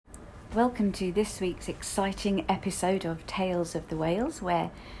Welcome to this week's exciting episode of Tales of the Whales, where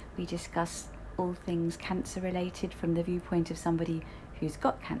we discuss all things cancer related from the viewpoint of somebody who's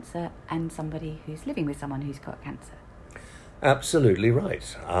got cancer and somebody who's living with someone who's got cancer. Absolutely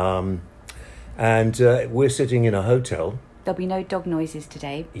right. We're sitting in a hotel. There'll be no dog noises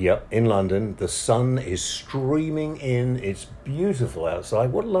today. Yep, in London. The sun is streaming in. It's beautiful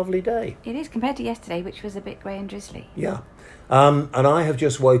outside. What a lovely day. It is, compared to yesterday, which was a bit grey and drizzly. Yeah. And I have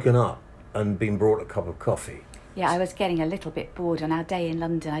just woken up and been brought a cup of coffee. Yeah, I was getting a little bit bored on our day in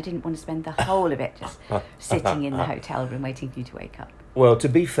London. I didn't want to spend the whole of it just sitting in the hotel room waiting for you to wake up. Well, to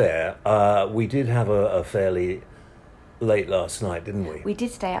be fair, we did have a fairly late last night, didn't we? We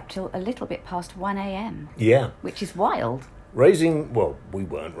did stay up till a little bit past 1 a.m. Yeah. Which is wild. We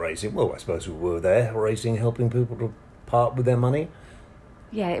weren't raising, I suppose we were there, helping people to part with their money.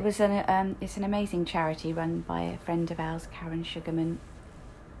 Yeah, it was it's an amazing charity run by a friend of ours, Karen Sugarman,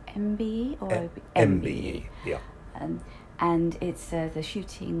 MBE or MBE, yeah. And it's the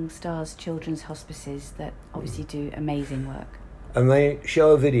Shooting Stars Children's Hospices that obviously do amazing work. And they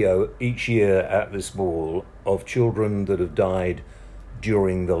show a video each year at this ball of children that have died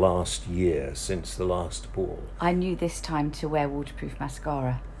during the last year, since the last ball. I knew this time to wear waterproof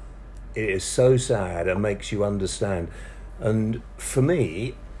mascara. It is so sad and makes you understand. And for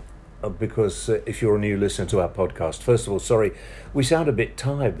me, because if you're a new listener to our podcast, first of all, sorry, we sound a bit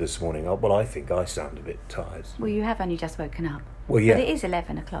tired this morning. Well, I think I sound a bit tired. Well, you have only just woken up. Well, yeah. But it is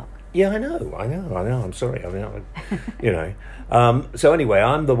 11 o'clock. Yeah, I know. I'm sorry. I mean, So anyway,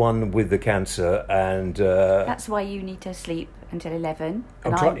 I'm the one with the cancer, and that's why you need to sleep until 11.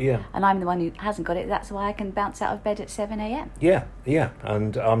 And I'm the one who hasn't got it. That's why I can bounce out of bed at 7 a.m. Yeah.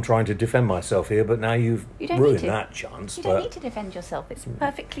 And I'm trying to defend myself here, but now you've ruined that chance. You don't need to defend yourself. It's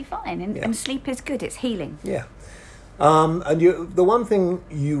perfectly fine, and sleep is good. It's healing. Yeah. The one thing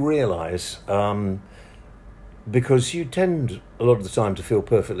you realise, because you tend a lot of the time to feel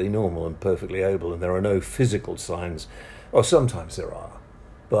perfectly normal and perfectly able, and there are no physical signs, or sometimes there are,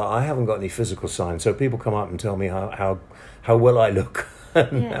 but I haven't got any physical signs. So people come up and tell me how well I look,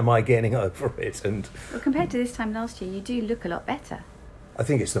 and am I getting over it? And well, compared to this time last year, you do look a lot better. I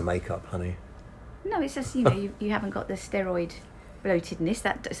think it's the makeup, honey. No, it's just you haven't got the steroid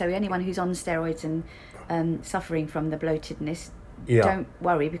bloatedness. So anyone who's on steroids and suffering from the bloatedness, don't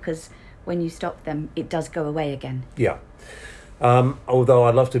worry, because when you stop them, it does go away again. Yeah. Although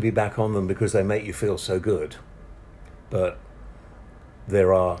I'd love to be back on them because they make you feel so good. But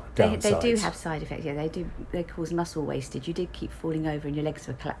there are downsides. They do have side effects. Yeah, they do. They cause muscle wastage. You did keep falling over and your legs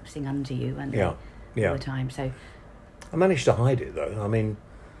were collapsing under you all the time. So I managed to hide it, though. I mean,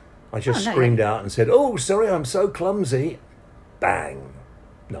 I just screamed out and said, "Oh, sorry, I'm so clumsy." Bang.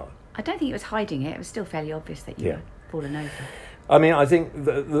 No. I don't think it was hiding it. It was still fairly obvious that you were fallen over. I mean, I think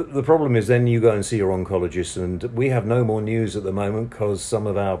the problem is then you go and see your oncologist, and we have no more news at the moment because some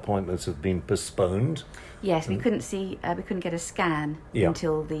of our appointments have been postponed. Yes, we couldn't get a scan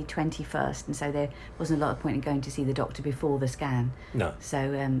until the 21st, and so there wasn't a lot of point in going to see the doctor before the scan. No.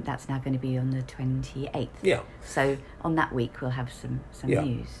 So that's now going to be on the 28th. Yeah. So on that week we'll have some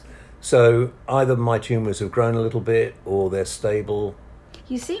news. So either my tumours have grown a little bit or they're stable.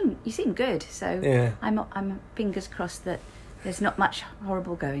 You seem good, so I'm fingers crossed that there's not much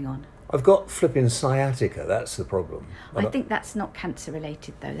horrible going on. I've got flipping sciatica, that's the problem. I think that's not cancer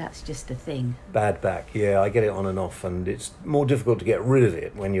related though, that's just a thing. Bad back, I get it on and off, and it's more difficult to get rid of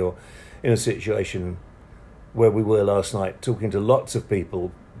it when you're in a situation where we were last night, talking to lots of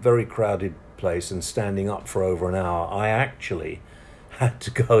people, very crowded place, and standing up for over an hour. I actually had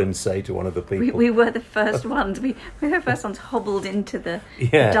to go and say to one of the people... We were the first ones. We were the first ones hobbled into the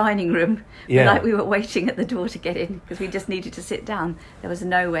dining room. Like we were waiting at the door to get in because we just needed to sit down. There was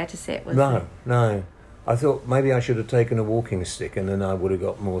nowhere to sit, was there? No. I thought maybe I should have taken a walking stick and then I would have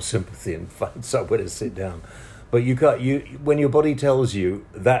got more sympathy and found somewhere to sit down. But when your body tells you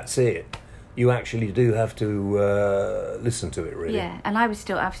that's it, you actually do have to listen to it, really. Yeah, and I've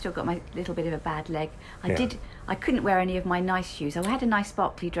still got my little bit of a bad leg. I couldn't wear any of my nice shoes. I had a nice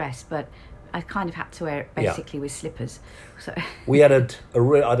sparkly dress, but I kind of had to wear it basically with slippers. So we had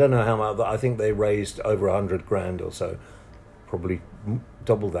I don't know how much, I think they raised over 100 grand or so, probably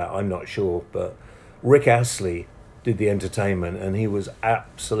double that, I'm not sure. But Rick Astley did the entertainment and he was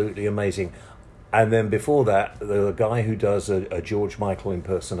absolutely amazing. And then before that, the guy who does a George Michael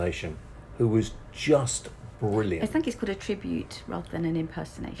impersonation, who was just brilliant. I think it's called a tribute rather than an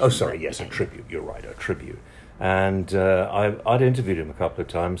impersonation. Oh, sorry, yes, a tribute. You're right, a tribute. And I'd interviewed him a couple of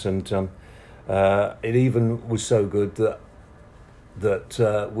times, and it even was so good that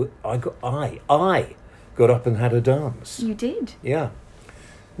I got up and had a dance. You did? Yeah.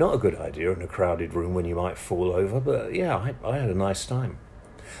 Not a good idea in a crowded room when you might fall over, but yeah, I had a nice time.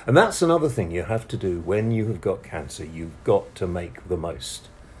 And that's another thing you have to do when you have got cancer. You've got to make the most.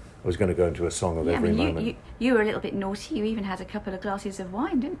 I was going to go into a song of every moment. You were a little bit naughty. You even had a couple of glasses of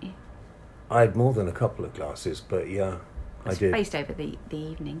wine, didn't you? I had more than a couple of glasses, but yeah, I did. Spaced over the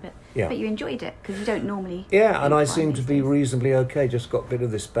evening, but Yeah. but you enjoyed it because you don't normally. Yeah, and I drink wine seem to these be days. reasonably okay. Just got a bit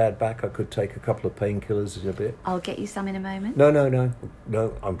of this bad back. I could take a couple of painkillers in a bit. I'll get you some in a moment.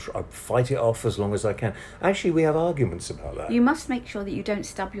 No. I fight it off as long as I can. Actually, we have arguments about that. You must make sure that you don't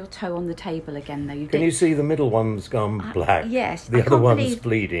stub your toe on the table again, though. Can you see the middle one's gone black? Yes. The I other can't one's believe-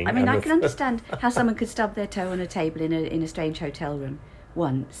 bleeding. I mean, and I the can understand how someone could stub their toe on a table in a strange hotel room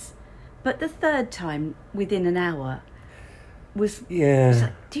once, but the third time within an hour was. Yeah. was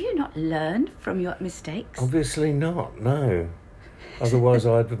like, do you not learn from your mistakes? Obviously not, no. Otherwise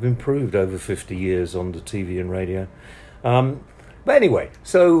I'd have improved over 50 years on the TV and radio. But anyway,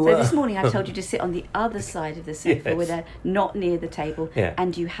 so... So this morning I told you to sit on the other side of the sofa Yes. with a not near the table, Yeah.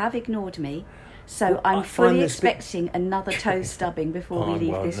 and you have ignored me. So Well, I I'm find fully this bit- expecting another toe stubbing before we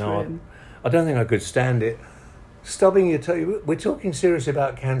leave this room. I don't think I could stand it. Stubbing your toe... We're talking seriously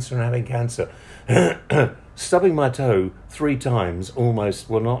about cancer and having cancer. Stubbing my toe 3 times almost...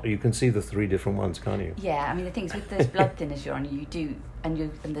 Well, not... You can see the 3 different ones, can't you? Yeah, I mean the thing is with those blood thinners you're on, you do, and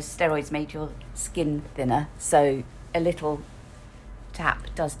the steroids made your skin thinner, so a little tap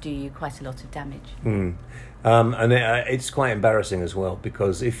does do you quite a lot of damage. And it's quite embarrassing as well,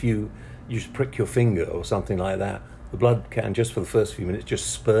 because if you just prick your finger or something like that, the blood can, just for the first few minutes, just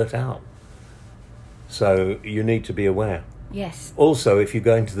spurt out. So you need to be aware. Yes. Also, if you're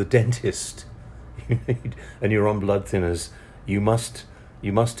going to the dentist and you're on blood thinners, you must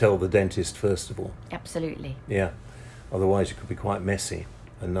tell the dentist first of all. Absolutely. Yeah, otherwise it could be quite messy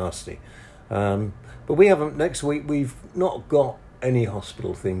and nasty. But we haven't. Next week we've not got any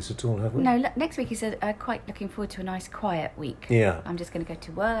hospital things at all, have we? No, next week is quite looking forward to a nice quiet week. Yeah. I'm just going to go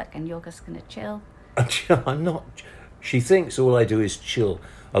to work and you're just going to chill. I'm not. She thinks all I do is chill.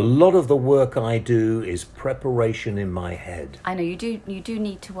 A lot of the work I do is preparation in my head. I know you do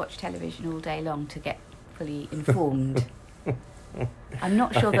need to watch television all day long to get fully informed. I'm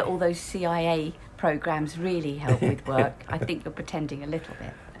not sure that all those CIA programs really help with work. I think you're pretending a little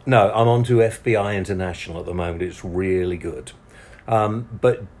bit. No, I'm on to FBI International at the moment. It's really good.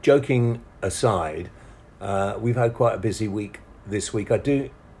 But joking aside, we've had quite a busy week this week. I do,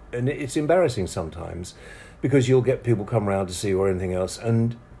 and it's embarrassing sometimes, because you'll get people come around to see you or anything else,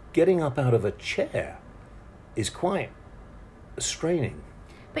 and getting up out of a chair is quite straining.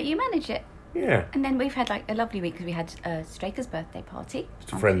 But you manage it. Yeah. And then we've had like a lovely week because we had Straker's birthday party.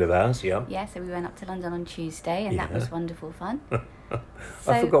 It's a friend of ours, yeah. Yeah, so we went up to London on Tuesday and that Yeah. was wonderful fun.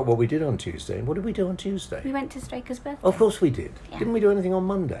 I forgot what we did on Tuesday. What did we do on Tuesday? We went to Straker's birthday. Of course we did. Yeah. Didn't we do anything on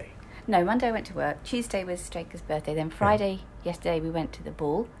Monday? No, Monday I went to work. Tuesday was Straker's birthday. Then Friday, yesterday, we went to the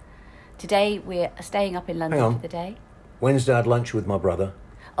ball. Today we're staying up in London Hang on. for the day. Wednesday I had lunch with my brother.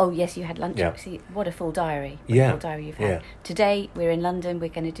 Oh, yes, you had lunch. Yeah. See, what a full diary. What Yeah. a full diary you've had. Yeah. Today we're in London. We're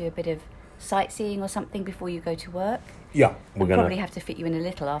going to do a bit of sightseeing or something before you go to work. Yeah, we're We'll going probably to... have to fit you in a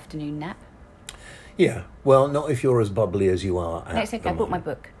little afternoon nap. Yeah, well, not if you're as bubbly as you are. No, it's okay. I brought my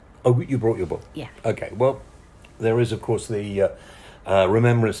book. Oh, you brought your book? Yeah. Okay, well, there is, of course, the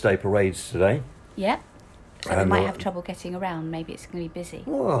Remembrance Day parades today. Yeah. So we And, might have trouble getting around. Maybe it's going to be busy.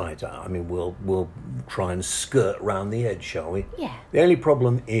 Well, I mean, we'll try and skirt round the edge, shall we? Yeah. The only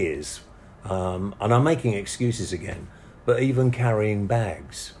problem is, and I'm making excuses again, but even carrying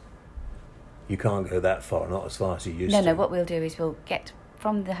bags, you can't go that far, not as far as you used to. No, what we'll do is we'll get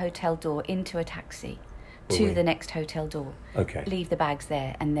from the hotel door into a taxi Will to we? the next hotel door. Okay. Leave the bags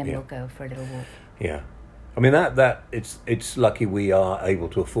there and then Yeah. we'll go for a little walk. Yeah, I mean that it's lucky we are able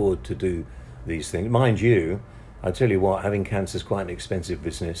to afford to do these things. Mind you, I tell you what, having cancer is quite an expensive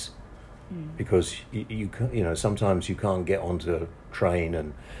business because you know sometimes you can't get onto a train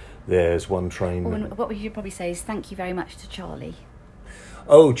and there's one train. Oh, and what we should probably say is thank you very much to Charlie.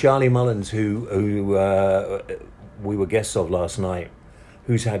 Oh, Charlie Mullins, who we were guests of last night,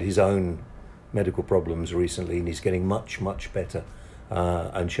 who's had his own medical problems recently, and he's getting much better.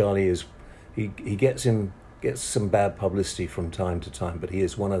 And Charlie is he gets some bad publicity from time to time, but he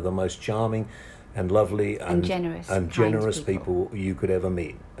is one of the most charming and lovely And generous, and kind generous people. you could ever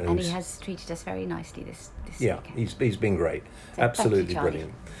meet. And he has treated us very nicely this Yeah, weekend. he's been great, So absolutely thank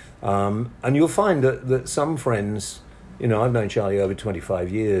you, brilliant. And you'll find that some friends, you know, I've known Charlie over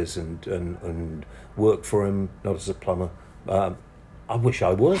 25 years and worked for him, not as a plumber. I wish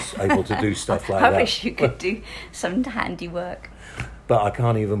I was able to do stuff like I that. wish you could do some handy work. But I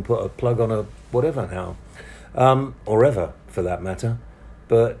can't even put a plug on a whatever now, or ever for that matter.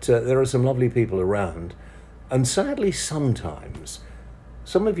 But there are some lovely people around. And sadly, sometimes,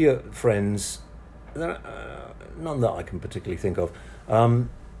 some of your friends, none that I can particularly think of,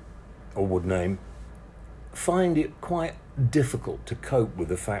 or would name, find it quite difficult to cope with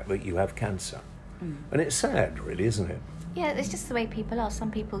the fact that you have cancer. And it's sad, really, isn't it? Yeah, it's just the way people are.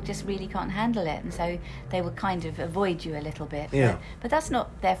 Some people just really can't handle it, and so they will kind of avoid you a little bit. Yeah. But that's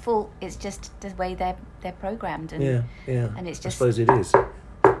not their fault. It's just the way they're programmed. And, Yeah. And it's just... I suppose it is.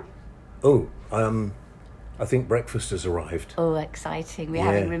 Oh, I think breakfast has arrived. Oh, exciting. We're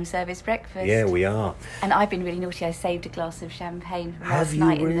having room service breakfast. Yeah, we are. And I've been really naughty. I saved a glass of champagne from Have last you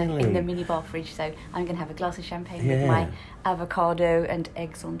night really? in the minibar fridge, so I'm going to have a glass of champagne with my avocado and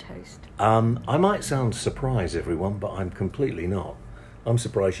eggs on toast. I might sound surprised, everyone, but I'm completely not. I'm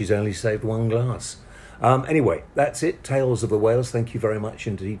surprised she's only saved one glass. Anyway, that's it. Tales of the Whales. Thank you very much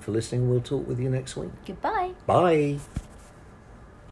indeed for listening. We'll talk with you next week. Goodbye. Bye.